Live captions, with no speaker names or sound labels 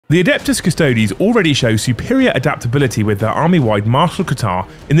The Adeptus Custodes already show superior adaptability with their army-wide martial guitar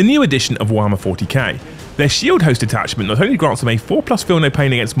in the new edition of Warhammer 40k. Their shield host attachment not only grants them a 4+ feel no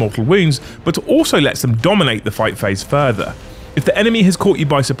pain against mortal wounds, but also lets them dominate the fight phase further. If the enemy has caught you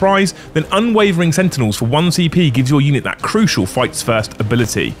by surprise, then Unwavering Sentinels for 1 CP gives your unit that crucial fights first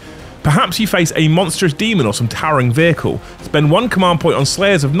ability. Perhaps you face a monstrous demon or some towering vehicle, spend 1 command point on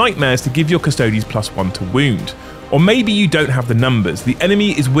Slayers of Nightmares to give your Custodes +1 to wound. Or maybe you don't have the numbers, the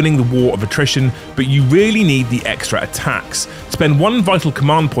enemy is winning the war of attrition, but you really need the extra attacks. Spend 1 vital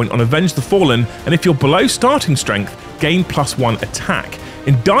command point on Avenge the Fallen, and if you're below starting strength, gain +1 attack.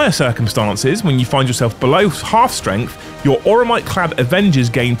 In dire circumstances, when you find yourself below half strength, your Auramite-clad Avengers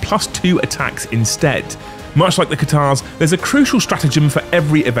gain +2 attacks instead. Much like the Katars, there's a crucial stratagem for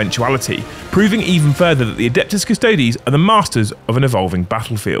every eventuality, proving even further that the Adeptus Custodes are the masters of an evolving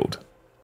battlefield.